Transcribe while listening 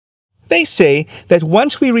They say that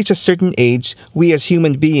once we reach a certain age, we as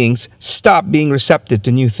human beings stop being receptive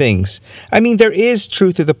to new things. I mean, there is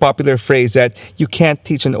truth to the popular phrase that you can't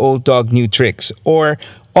teach an old dog new tricks, or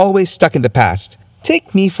always stuck in the past.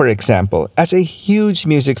 Take me, for example. As a huge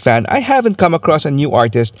music fan, I haven't come across a new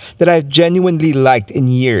artist that I've genuinely liked in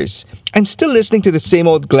years. I'm still listening to the same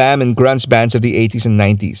old glam and grunge bands of the 80s and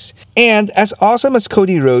 90s. And as awesome as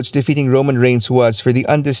Cody Rhodes defeating Roman Reigns was for the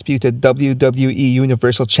undisputed WWE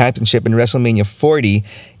Universal Championship in WrestleMania 40,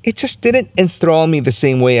 it just didn't enthrall me the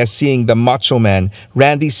same way as seeing the Macho Man,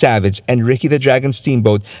 Randy Savage, and Ricky the Dragon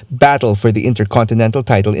Steamboat battle for the Intercontinental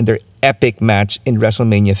title in their epic match in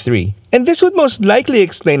WrestleMania 3. And this would most likely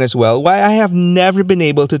explain as well why I have never been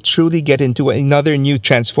able to truly get into another new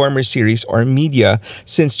Transformers series or media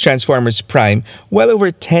since Transformers Prime well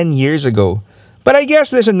over 10 years ago. But I guess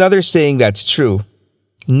there's another saying that's true.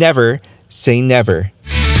 Never say never.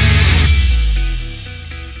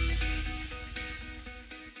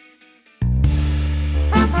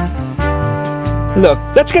 Look,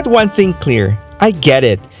 let's get one thing clear. I get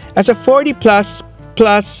it. As a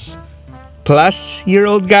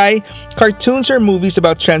 40-plus-year-old guy, cartoons or movies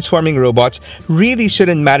about transforming robots really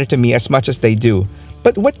shouldn't matter to me as much as they do.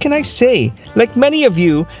 But what can I say? Like many of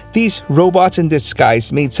you, these robots in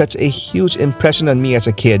disguise made such a huge impression on me as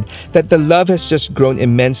a kid that the love has just grown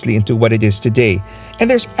immensely into what it is today. And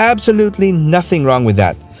there's absolutely nothing wrong with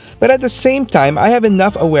that. But at the same time, I have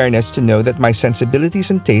enough awareness to know that my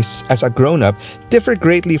sensibilities and tastes as a grown-up differ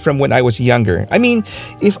greatly from when I was younger. I mean,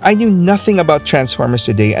 if I knew nothing about Transformers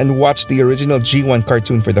today and watched the original G1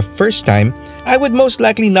 cartoon for the first time, I would most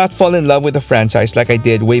likely not fall in love with the franchise like I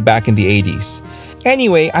did way back in the 80s.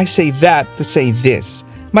 Anyway, I say that to say this.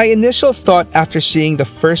 My initial thought after seeing the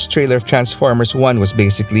first trailer of Transformers 1 was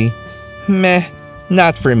basically, meh,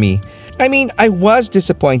 not for me. I mean, I was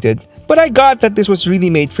disappointed, but I got that this was really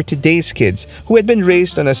made for today's kids who had been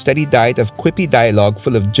raised on a steady diet of quippy dialogue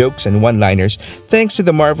full of jokes and one-liners thanks to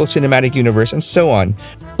the Marvel Cinematic Universe and so on.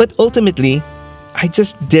 But ultimately, I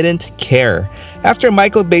just didn't care. After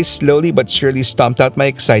Michael Bay slowly but surely stomped out my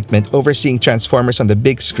excitement over seeing Transformers on the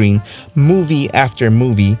big screen, movie after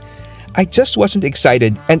movie, I just wasn't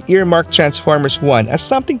excited and earmarked Transformers 1 as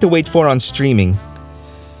something to wait for on streaming.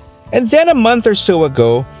 And then a month or so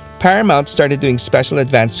ago, Paramount started doing special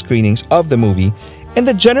advanced screenings of the movie, and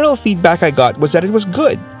the general feedback I got was that it was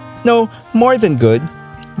good. No, more than good.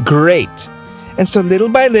 Great. And so little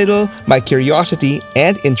by little, my curiosity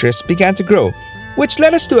and interest began to grow, which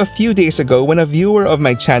led us to a few days ago when a viewer of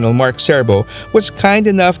my channel, Mark Serbo, was kind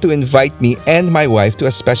enough to invite me and my wife to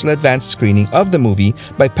a special advanced screening of the movie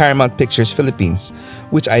by Paramount Pictures Philippines,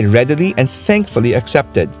 which I readily and thankfully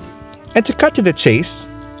accepted. And to cut to the chase,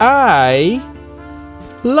 I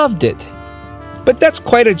loved it. But that's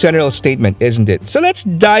quite a general statement, isn't it? So let's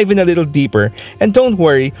dive in a little deeper, and don't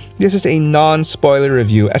worry, this is a non-spoiler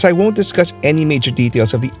review as I won't discuss any major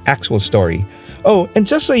details of the actual story. Oh, and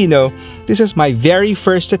just so you know, this is my very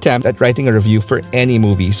first attempt at writing a review for any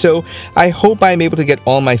movie, so I hope I'm able to get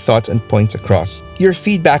all my thoughts and points across. Your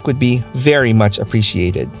feedback would be very much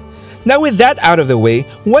appreciated. Now with that out of the way,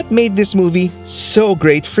 what made this movie so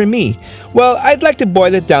great for me? Well, I'd like to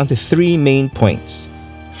boil it down to 3 main points.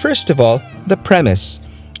 First of all, the premise.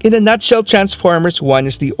 In a nutshell, Transformers 1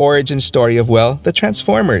 is the origin story of, well, the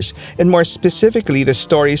Transformers, and more specifically, the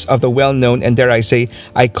stories of the well-known and, dare I say,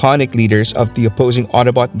 iconic leaders of the opposing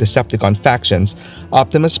Autobot and Decepticon factions,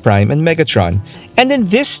 Optimus Prime and Megatron. And in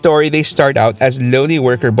this story, they start out as lowly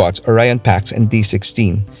worker bots Orion Pax and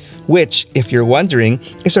D16, which, if you're wondering,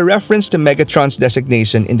 is a reference to Megatron's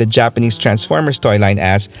designation in the Japanese Transformers toy line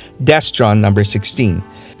as Destron number 16.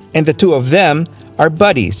 And the two of them are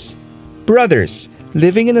buddies, brothers,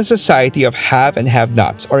 living in a society of have and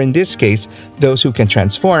have-nots, or in this case, those who can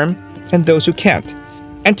transform and those who can't.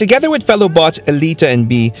 And together with fellow bots Elita and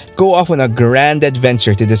B, go off on a grand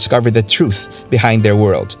adventure to discover the truth behind their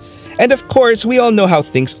world. And of course, we all know how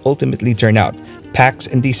things ultimately turn out. Pax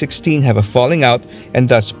and D16 have a falling out, and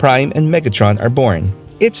thus Prime and Megatron are born.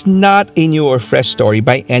 It's not a new or fresh story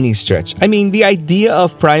by any stretch. I mean, the idea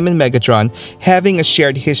of Prime and Megatron having a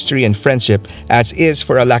shared history and friendship, as is,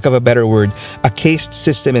 for a lack of a better word, a caste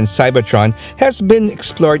system in Cybertron, has been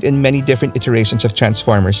explored in many different iterations of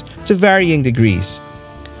Transformers to varying degrees.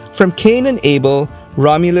 From Cain and Abel,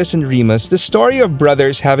 Romulus and Remus, the story of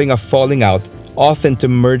brothers having a falling out, often to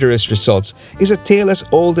murderous results, is a tale as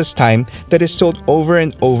old as time that is told over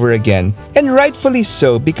and over again. And rightfully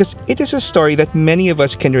so, because it is a story that many of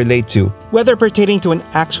us can relate to, whether pertaining to an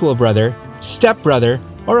actual brother, stepbrother,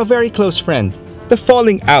 or a very close friend. The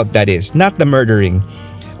falling out, that is, not the murdering.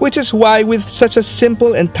 which is why with such a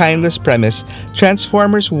simple and timeless premise,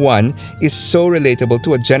 Transformers 1 is so relatable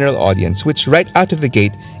to a general audience, which right out of the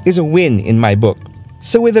gate is a win in my book.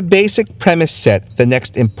 So with the basic premise set, the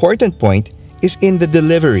next important point is in the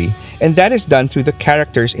delivery, and that is done through the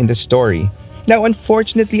characters in the story. Now,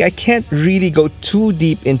 unfortunately, I can't really go too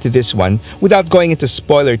deep into this one without going into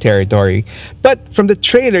spoiler territory, but from the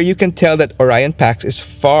trailer you can tell that Orion Pax is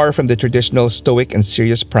far from the traditional stoic and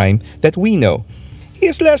serious Prime that we know. He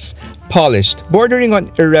is less polished, bordering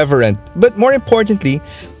on irreverent, but more importantly,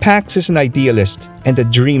 Pax is an idealist and a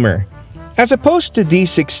dreamer. As opposed to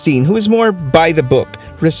D16, who is more by the book,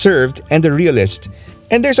 reserved, and a realist.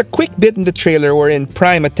 And there's a quick bit in the trailer wherein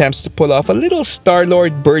Prime attempts to pull off a little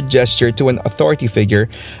Star-Lord bird gesture to an authority figure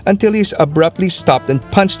until he's abruptly stopped and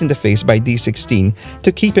punched in the face by D16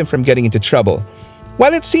 to keep him from getting into trouble.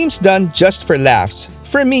 While it seems done just for laughs,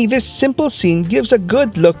 for me this simple scene gives a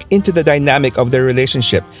good look into the dynamic of their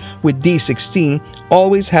relationship, with D16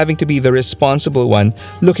 always having to be the responsible one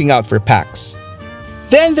looking out for Pax.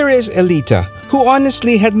 Then there is Elita, who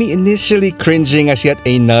honestly had me initially cringing as yet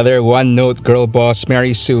another one-note girl boss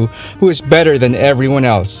Mary Sue who is better than everyone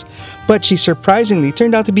else. But she surprisingly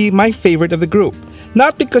turned out to be my favorite of the group.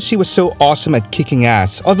 Not because she was so awesome at kicking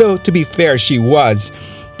ass, although to be fair she was,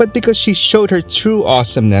 but because she showed her true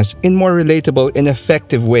awesomeness in more relatable and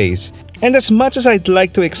effective ways. And as much as I'd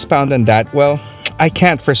like to expound on that, well, I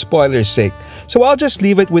can't for spoilers' sake. So I'll just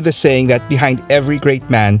leave it with the saying that behind every great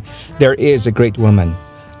man, there is a great woman.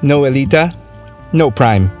 No Elita, no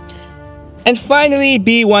Prime. And finally,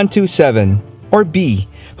 B127, or B,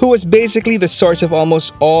 who was basically the source of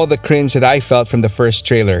almost all the cringe that I felt from the first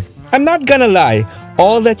trailer. I'm not gonna lie,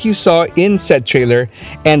 all that you saw in said trailer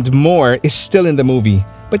and more is still in the movie.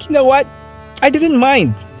 But you know what? I didn't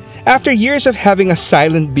mind. After years of having a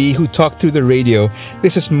silent B who talked through the radio,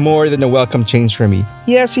 this is more than a welcome change for me.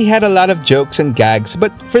 Yes, he had a lot of jokes and gags,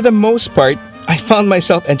 but for the most part, I found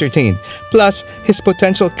myself entertained. Plus, his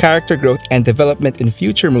potential character growth and development in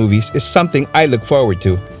future movies is something I look forward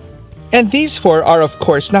to. And these four are of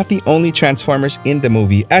course not the only Transformers in the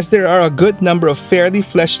movie, as there are a good number of fairly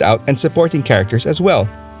fleshed out and supporting characters as well.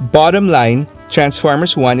 Bottom line,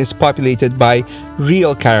 Transformers 1 is populated by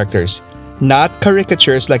real characters, not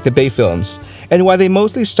caricatures like the Bay films. And while they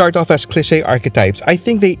mostly start off as cliché archetypes, I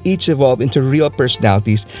think they each evolve into real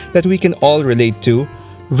personalities that we can all relate to,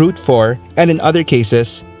 root for, and in other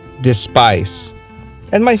cases, despise.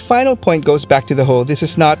 And my final point goes back to the whole this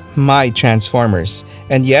is not my Transformers.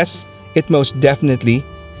 And yes, it most definitely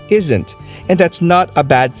isn't. And that's not a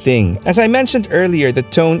bad thing. As I mentioned earlier, the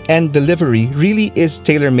tone and delivery really is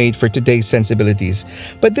tailor-made for today's sensibilities.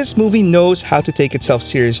 But this movie knows how to take itself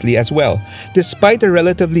seriously as well. Despite a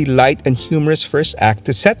relatively light and humorous first act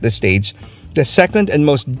to set the stage, the second and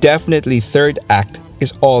most definitely third act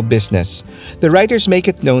is all business. The writers make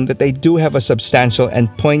it known that they do have a substantial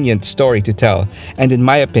and poignant story to tell, and in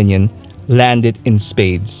my opinion, land it in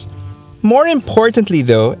spades. More importantly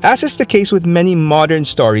though, as is the case with many modern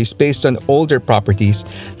stories based on older properties,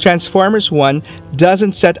 Transformers 1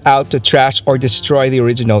 doesn't set out to trash or destroy the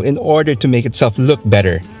original in order to make itself look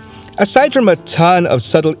better. Aside from a ton of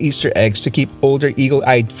subtle Easter eggs to keep older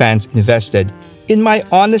eagle-eyed fans invested, in my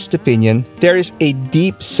honest opinion, there is a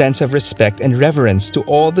deep sense of respect and reverence to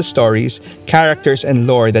all the stories, characters, and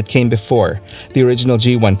lore that came before. The original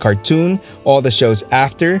G1 cartoon, all the shows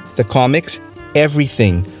after, the comics,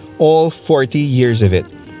 everything. All 40 years of it,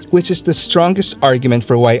 which is the strongest argument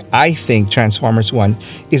for why I think Transformers 1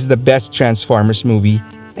 is the best Transformers movie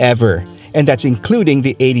ever, and that's including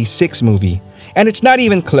the '86 movie. And it's not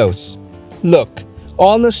even close. Look,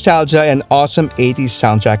 all nostalgia and awesome 80s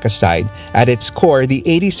soundtrack aside, at its core, the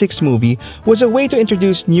 '86 movie was a way to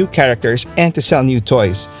introduce new characters and to sell new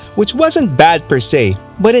toys, which wasn't bad per se,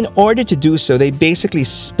 but in order to do so, they basically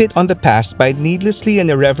spit on the past by needlessly and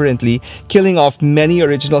irreverently killing off many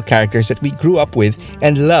original characters that we grew up with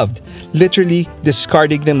and loved, literally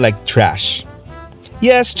discarding them like trash.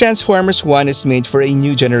 Yes, Transformers 1 is made for a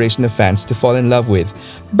new generation of fans to fall in love with,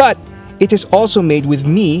 but it is also made with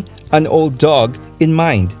me, an old dog, in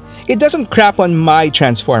mind. It doesn't crap on my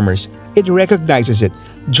Transformers, it recognizes it,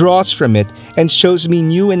 draws from it, and shows me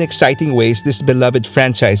new and exciting ways this beloved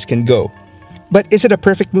franchise can go. But is it a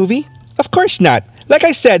perfect movie? Of course not. Like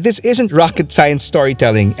I said, this isn't rocket science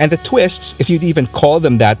storytelling, and the twists, if you'd even call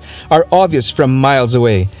them that, are obvious from miles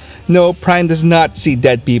away. No, Prime does not see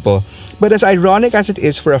dead people. But as ironic as it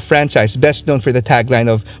is for a franchise best known for the tagline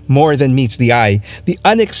of more than meets the eye, the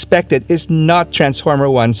unexpected is not Transformer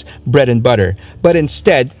 1's bread and butter, but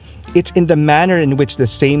instead, it's in the manner in which the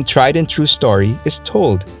same tried and true story is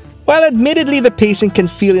told. While admittedly the pacing can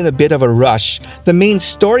feel in a bit of a rush, the main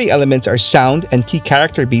story elements are sound and key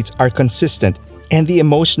character beats are consistent. And the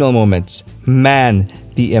emotional moments, man,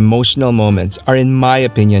 the emotional moments are in my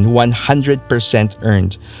opinion 100%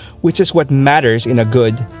 earned, which is what matters in a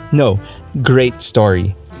good, no, great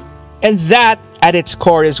story. And that, at its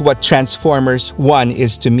core, is what Transformers 1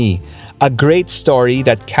 is to me. A great story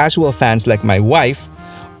that casual fans like my wife,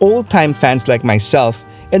 old-time fans like myself,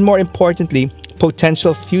 and more importantly,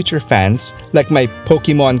 potential future fans like my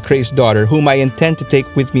Pokemon-crazed daughter, whom I intend to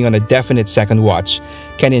take with me on a definite second watch,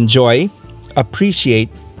 can enjoy, appreciate,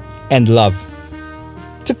 and love.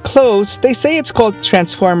 To close, they say it's called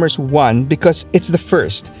Transformers 1 because it's the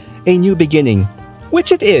first, a new beginning,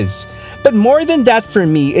 which it is. But more than that for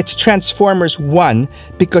me, it's Transformers 1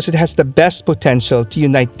 because it has the best potential to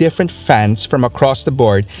unite different fans from across the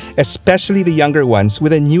board, especially the younger ones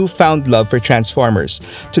with a newfound love for Transformers,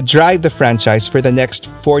 to drive the franchise for the next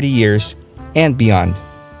 40 years and beyond.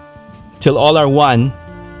 Till all are one,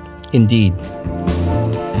 indeed.